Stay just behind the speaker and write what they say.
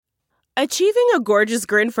Achieving a gorgeous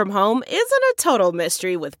grin from home isn't a total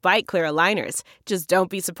mystery with Byte Clear aligners. Just don't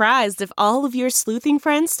be surprised if all of your sleuthing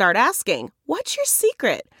friends start asking, "What's your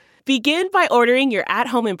secret?" Begin by ordering your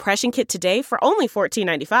at-home impression kit today for only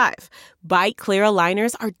 $14.95. Byte Clear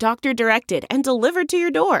aligners are doctor-directed and delivered to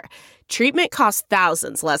your door. Treatment costs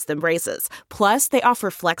thousands less than braces. Plus, they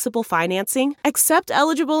offer flexible financing, accept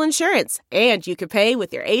eligible insurance, and you can pay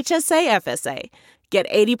with your HSA FSA. Get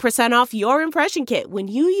 80% off your impression kit when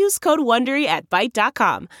you use code WONDERY at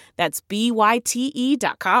Byte.com. That's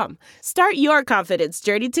BYTE.com. Start your confidence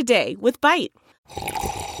journey today with Byte.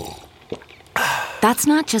 That's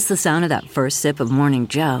not just the sound of that first sip of Morning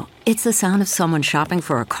Joe. It's the sound of someone shopping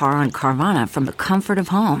for a car on Carvana from the comfort of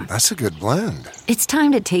home. That's a good blend. It's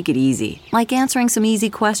time to take it easy, like answering some easy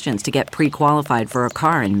questions to get pre-qualified for a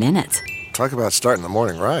car in minutes. Talk about starting the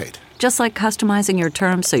morning right. Just like customizing your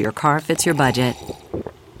terms so your car fits your budget.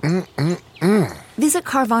 Visit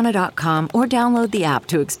Carvana.com or download the app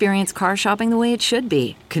to experience car shopping the way it should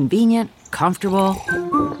be. Convenient, comfortable.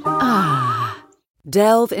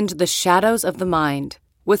 Delve into the shadows of the mind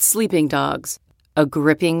with Sleeping Dogs, a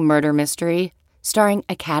gripping murder mystery starring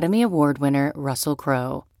Academy Award winner Russell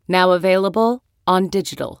Crowe. Now available on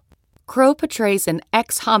digital. Crowe portrays an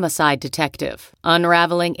ex-homicide detective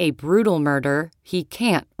unraveling a brutal murder he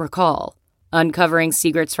can't recall. Uncovering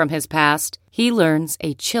secrets from his past, he learns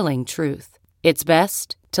a chilling truth. It's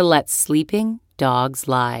best to let sleeping dogs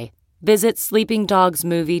lie. Visit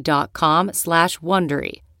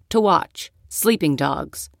sleepingdogsmovie.com/Wondery to watch Sleeping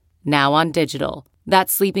Dogs, now on digital.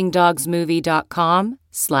 That's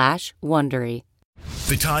sleepingdogsmovie.com/Wondery.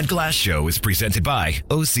 The Todd Glass Show is presented by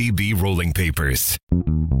OCB Rolling Papers.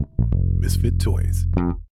 Misfit Toys.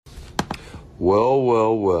 Well,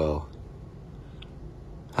 well, well.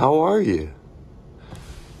 How are you?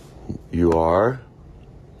 You are?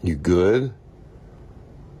 You good?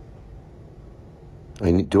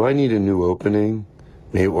 Do I need a new opening?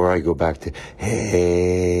 Maybe where I go back to,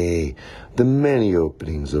 hey, the many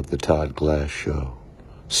openings of the Todd Glass Show.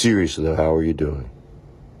 Seriously, though, how are you doing?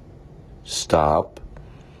 Stop.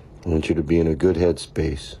 I want you to be in a good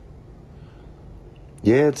headspace.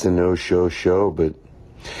 Yeah, it's a no-show show, but,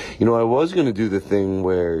 I was going to do the thing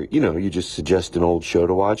where, you just suggest an old show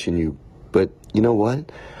to watch but you know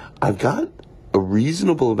what? I've got a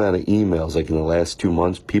reasonable amount of emails, like in the last 2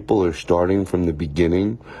 months. People are starting from the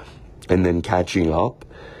beginning and then catching up.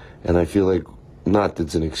 And I feel like, not that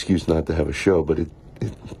it's an excuse not to have a show, but it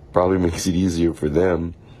probably makes it easier for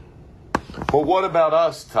them. But what about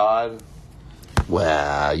us, Todd?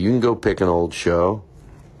 Well, you can go pick an old show.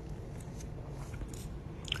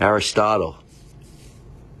 Aristotle,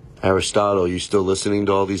 you still listening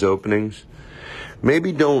to all these openings?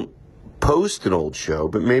 Maybe don't post an old show,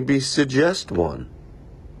 but maybe suggest one.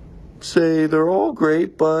 Say, they're all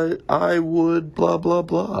great, but I would blah, blah,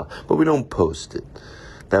 blah. But we don't post it.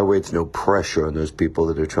 That way it's no pressure on those people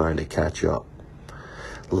that are trying to catch up.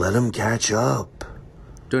 Let them catch up.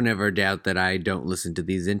 Don't ever doubt that I don't listen to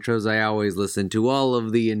these intros. I always listen to all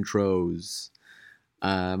of the intros.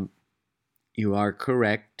 You are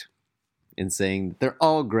correct in saying that they're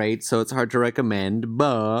all great, so it's hard to recommend,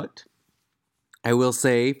 but I will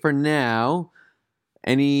say for now,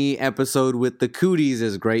 any episode with the Cooties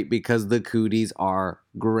is great because the Cooties are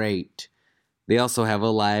great. They also have a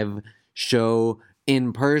live show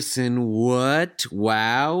in person. What?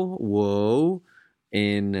 Wow. Whoa.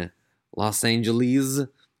 In Los Angeles,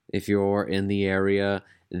 if you're in the area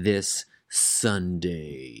this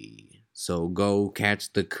Sunday. So go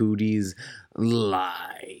catch the Cooties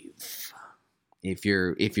live. If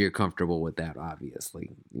you're comfortable with that,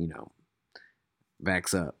 obviously,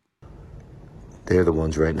 backs up. They're the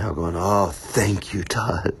ones right now going, oh, thank you,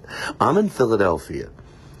 Todd. I'm in Philadelphia.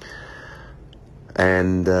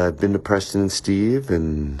 And I've been to Preston and Steve,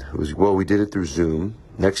 and we did it through Zoom.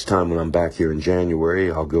 Next time when I'm back here in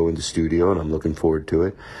January, I'll go into studio, and I'm looking forward to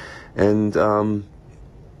it. And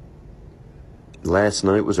last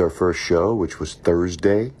night was our first show, which was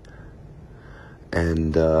Thursday.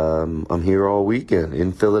 And I'm here all weekend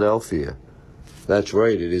in Philadelphia. That's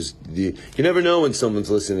right, it is. You never know when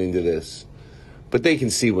someone's listening to this. But they can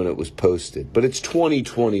see when it was posted. But it's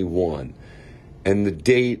 2021. And the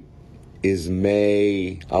date is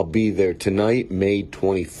May. I'll be there tonight, May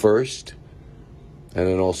 21st. And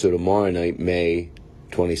then also tomorrow night, May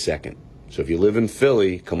 22nd. So if you live in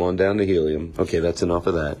Philly, come on down to Helium. Okay, that's enough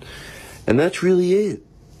of that. And that's really it.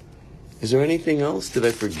 Is there anything else? Did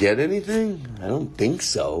I forget anything? I don't think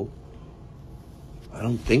so.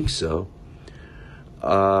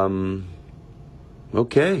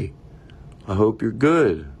 Okay. I hope you're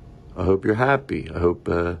good. I hope you're happy. I hope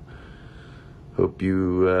Hope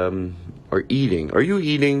you are eating. Are you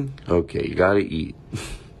eating? Okay, you gotta eat.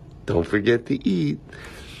 Don't forget to eat.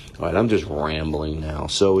 All right, I'm just rambling now.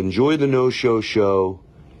 So enjoy the no-show show.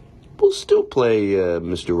 We'll still play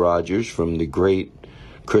Mr. Rogers from the great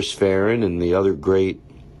Chris Farron and the other great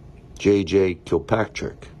J.J.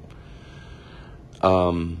 Kilpatrick.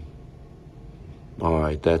 All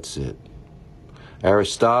right, that's it.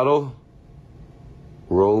 Aristotle,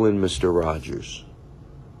 roll in Mr. Rogers.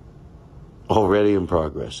 Already in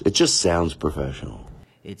progress. It just sounds professional.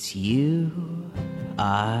 It's you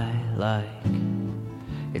I like.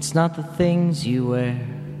 It's not the things you wear,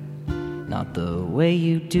 not the way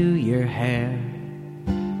you do your hair,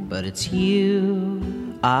 but it's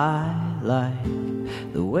you I like.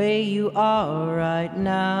 The way you are right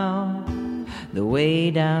now, the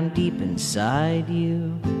way down deep inside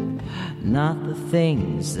you. Not the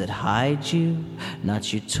things that hide you,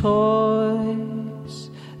 not your toys,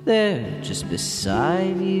 they're just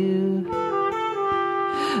beside you.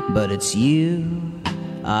 But it's you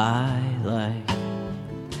I like.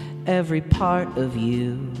 Every part of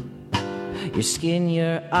you, your skin,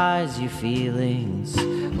 your eyes, your feelings,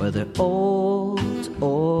 whether old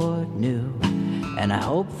or new. And I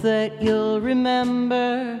hope that you'll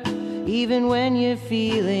remember, even when you're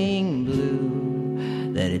feeling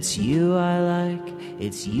blue, that it's you I like,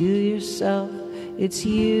 it's you yourself, it's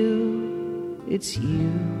you, it's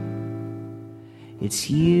you, it's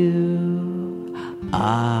you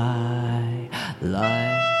I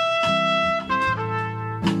like.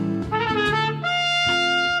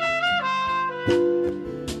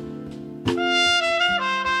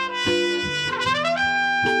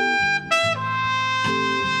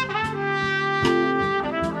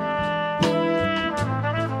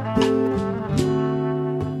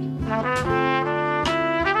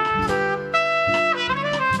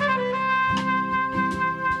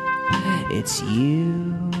 It's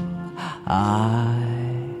you I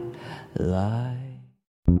like.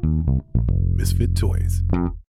 Misfit Toys.